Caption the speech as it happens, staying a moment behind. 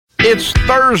It's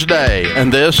Thursday,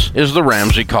 and this is the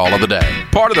Ramsey Call of the Day,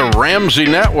 part of the Ramsey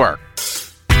Network.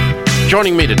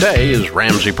 Joining me today is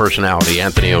Ramsey personality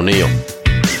Anthony O'Neill.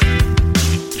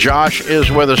 Josh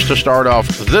is with us to start off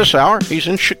this hour. He's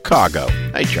in Chicago.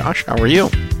 Hey, Josh, how are you?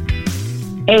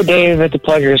 Hey, Dave. It's a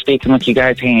pleasure speaking with you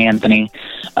guys. Hey, Anthony.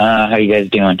 How you guys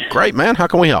doing? Great, man. How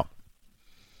can we help?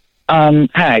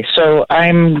 Hi. So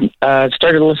I'm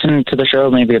started listening to the show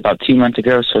maybe about 2 months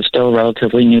ago, so still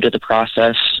relatively new to the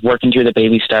process, working through the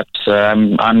baby steps.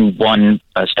 I'm on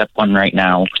step one right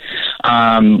now.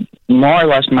 More or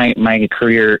less my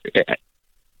career,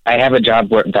 I have a job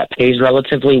that pays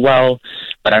relatively well,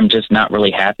 but I'm just not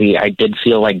really happy. I did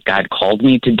feel like God called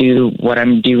me to do what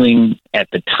I'm doing at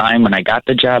the time when I got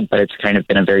the job, but it's kind of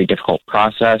been a very difficult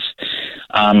process.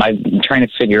 I'm trying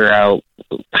to figure out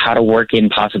how to work in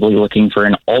possibly looking for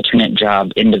an alternate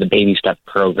job into the baby step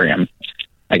program,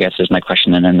 I guess is my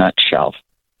question in a nutshell.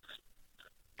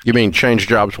 You mean change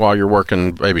jobs while you're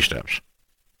working baby steps?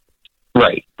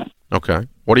 Right. Okay.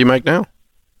 What do you make now?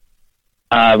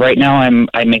 Right now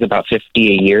I make about $50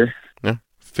 a year. Yeah.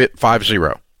 50.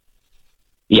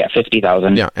 Yeah,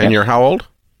 50,000. Yeah. And You're how old?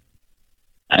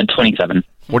 27.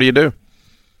 What do you do?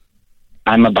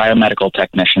 I'm a biomedical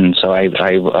technician, so I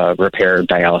repair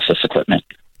dialysis equipment.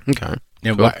 Okay.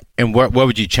 And cool. what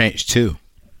would you change to?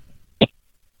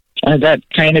 That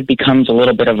kind of becomes a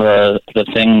little bit of the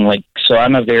thing. Like, so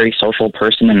I'm a very social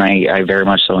person, and I very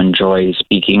much so enjoy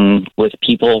speaking with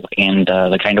people. And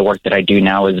the kind of work that I do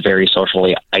now is very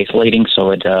socially isolating. So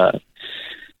it,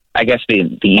 I guess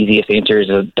the easiest answer is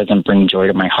it doesn't bring joy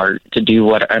to my heart to do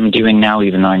what I'm doing now,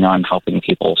 even though I know I'm helping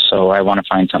people. So I want to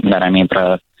find something that I'm able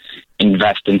to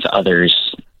invest into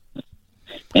others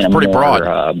in a pretty more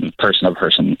broad.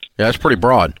 person-to-person. Yeah, that's pretty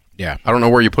broad. Yeah. I don't know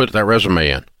where you put that resume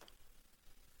in.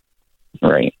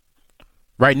 Right.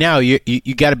 Right now, you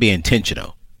got to be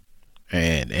intentional,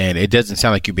 and it doesn't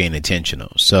sound like you're being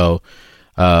intentional. So,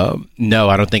 no,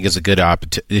 I don't think it's a good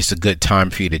it's a good time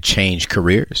for you to change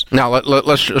careers. Now,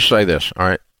 let's just say this, all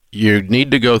right? You need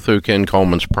to go through Ken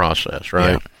Coleman's process,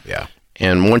 right? Yeah.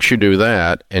 And once you do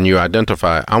that and you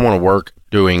identify, I want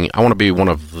to be one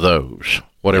of those,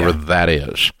 whatever that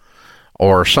is,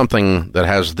 or something that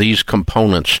has these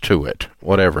components to it,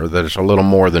 whatever, that is a little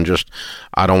more than just,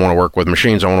 I don't want to work with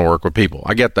machines, I want to work with people.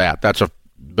 I get that.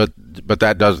 But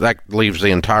that leaves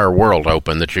the entire world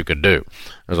open that you could do.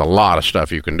 There's a lot of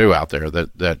stuff you can do out there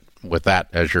that with that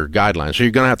as your guideline. So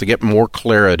you're going to have to get more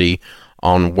clarity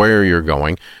on where you're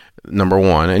going, number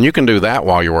one, and you can do that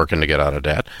while you're working to get out of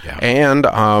debt. Yeah. And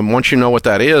once you know what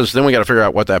that is, then we got to figure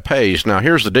out what that pays. Now,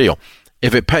 here's the deal.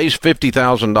 If it pays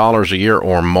 $50,000 a year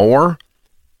or more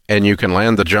and you can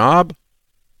land the job,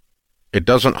 it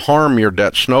doesn't harm your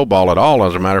debt snowball at all.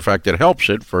 As a matter of fact, it helps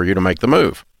it for you to make the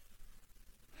move.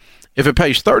 If it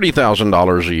pays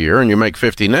 $30,000 a year and you make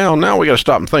 50 now we got to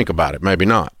stop and think about it. Maybe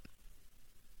not.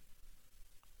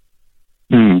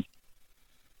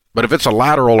 But if it's a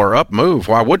lateral or up move,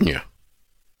 why wouldn't you?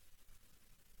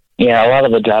 Yeah, a lot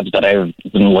of the jobs that I've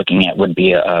been looking at would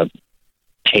be not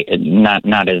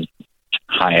as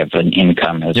high of an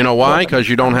income as. You know why? Because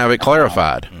you don't have it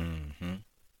clarified. Mm-hmm.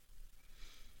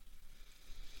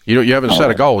 You haven't set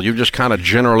a goal. You just kind of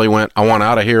generally went, I want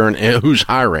out of here, and who's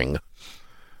hiring?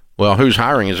 Well, who's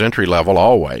hiring is entry level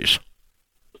always.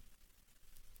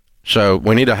 So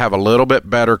we need to have a little bit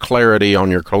better clarity on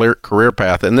your career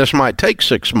path, and this might take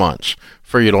 6 months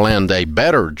for you to land a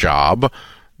better job,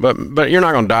 but you're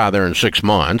not going to die there in 6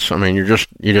 months. I mean, you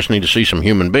just need to see some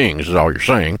human beings is all you're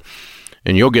saying,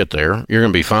 and you'll get there. You're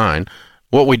going to be fine.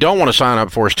 What we don't want to sign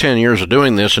up for is 10 years of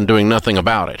doing this and doing nothing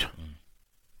about it.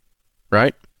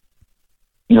 Right?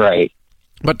 Right.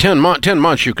 But 10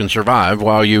 months you can survive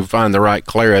while you find the right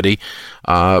clarity.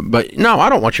 But no, I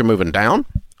don't want you moving down.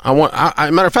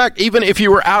 Matter of fact, even if you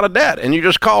were out of debt and you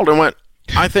just called and went,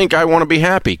 I think I want to be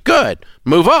happy. Good.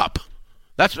 Move up.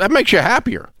 That makes you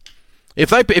happier.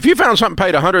 If you found something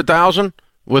paid $100,000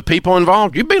 with people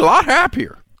involved, you'd be a lot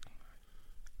happier.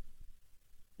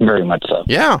 Very much so.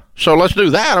 Yeah. So let's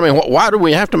do that. I mean, why do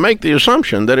we have to make the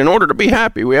assumption that in order to be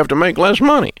happy, we have to make less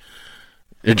money?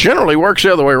 It generally works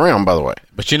the other way around, by the way.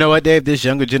 But you know what, Dave? This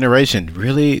younger generation,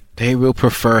 really, they will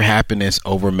prefer happiness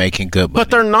over making good money. But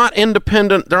they're not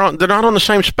independent. They're not on the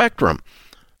same spectrum.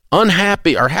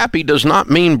 Unhappy or happy does not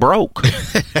mean broke.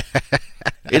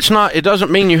 It doesn't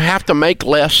mean you have to make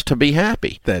less to be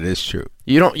happy. That is true.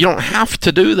 You don't have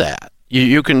to do that.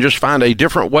 You can just find a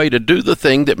different way to do the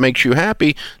thing that makes you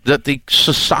happy that the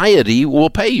society will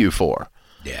pay you for.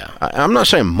 Yeah. I'm not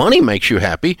saying money makes you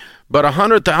happy, but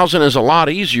 $100,000 is a lot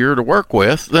easier to work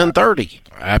with than 30.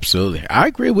 Absolutely. I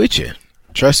agree with you.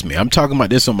 Trust me, I'm talking about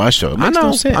this on my show. It makes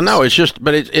no sense. I know. It's just,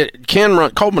 but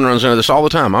Coleman runs into this all the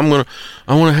time. I want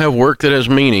to have work that has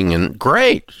meaning, and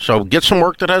great. So get some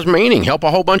work that has meaning. Help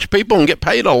a whole bunch of people and get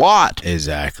paid a lot.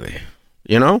 Exactly.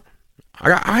 You know,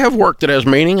 I have work that has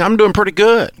meaning. I'm doing pretty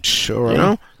good. Sure. You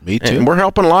know, me too. And we're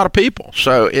helping a lot of people.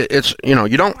 So it's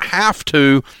you don't have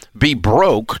to be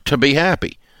broke to be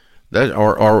happy. That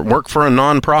or work for a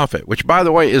nonprofit, which, by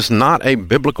the way, is not a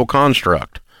biblical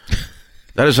construct.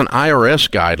 That is an IRS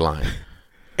guideline.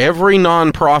 Every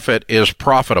nonprofit is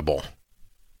profitable,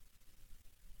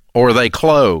 or they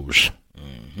close.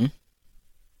 Mm-hmm.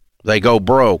 They go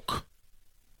broke.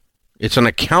 It's an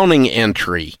accounting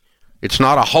entry. It's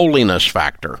not a holiness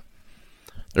factor.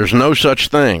 There's no such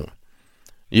thing.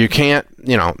 You can't,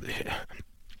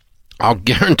 I'll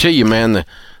guarantee you, man,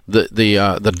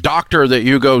 the doctor that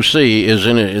you go see is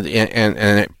in it,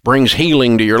 and it brings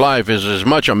healing to your life is as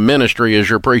much a ministry as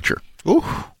your preacher. Ooh,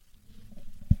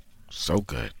 so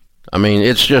good. I mean,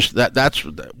 it's just that's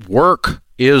work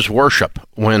is worship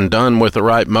when done with the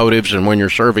right motives and when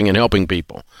you're serving and helping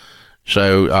people.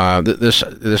 So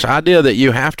this idea that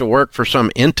you have to work for some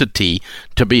entity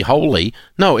to be holy,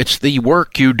 no, it's the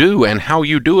work you do and how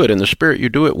you do it and the spirit you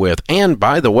do it with. And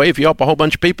by the way, if you help a whole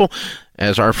bunch of people,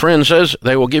 as our friend says,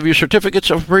 they will give you certificates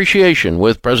of appreciation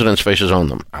with presidents' faces on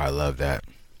them. I love that.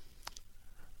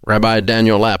 Rabbi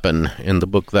Daniel Lapin in the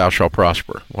book Thou Shalt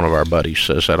Prosper, one of our buddies,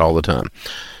 says that all the time.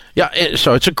 Yeah,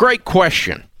 so it's a great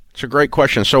question. It's a great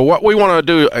question. So what we want to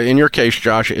do in your case,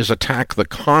 Josh, is attack the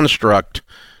construct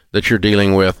that you're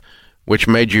dealing with, which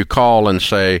made you call and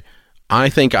say, I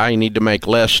think I need to make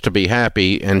less to be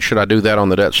happy, and should I do that on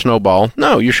the debt snowball?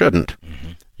 No, you shouldn't.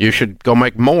 Mm-hmm. You should go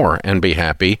make more and be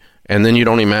happy, and then you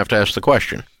don't even have to ask the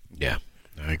question. Yeah.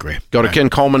 I agree. Go to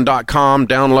KenColeman.com,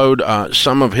 download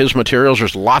some of his materials.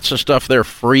 There's lots of stuff there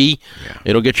free. Yeah.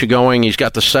 It'll get you going. He's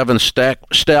got the 7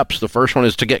 steps. The first one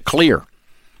is to get clear.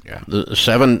 Yeah. The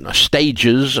 7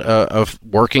 stages of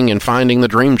working and finding the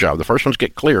dream job. The first one's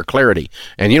get clear, clarity.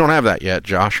 And you don't have that yet,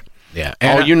 Josh. Yeah.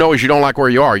 All you know is you don't like where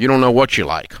you are. You don't know what you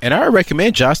like. And I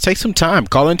recommend, Josh, take some time.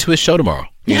 Call into his show tomorrow.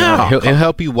 He'll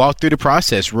help you walk through the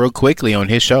process real quickly on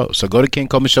his show. So go to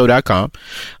KenColemanShow.com.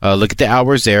 Look at the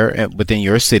hours there within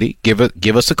your city. Give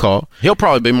us a call. He'll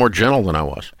probably be more gentle than I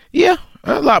was. Yeah,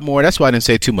 a lot more. That's why I didn't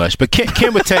say too much. But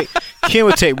Ken would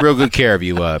take real good care of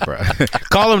you, bro.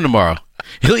 Call him tomorrow.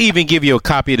 He'll even give you a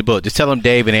copy of the book. Just tell him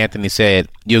Dave and Anthony said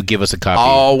you'll give us a copy.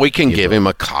 Oh, we can give him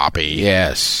a copy.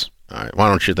 Yes. All right. Why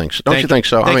don't you think so? Don't you think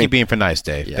so? Thank you being for nice,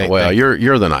 Dave. Yeah,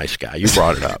 you're the nice guy. You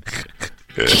brought it up.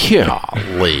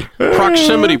 Golly.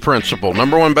 Proximity Principle,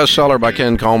 #1 bestseller by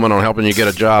Ken Coleman on helping you get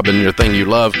a job in your thing you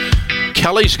love.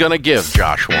 Kelly's going to give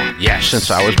Josh one. Yes. Since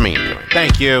I was mean to him.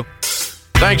 Thank you.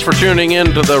 Thanks for tuning in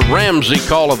to the Ramsey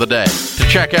Call of the Day. To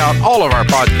check out all of our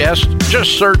podcasts,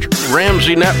 just search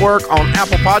Ramsey Network on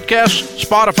Apple Podcasts,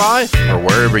 Spotify, or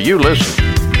wherever you listen.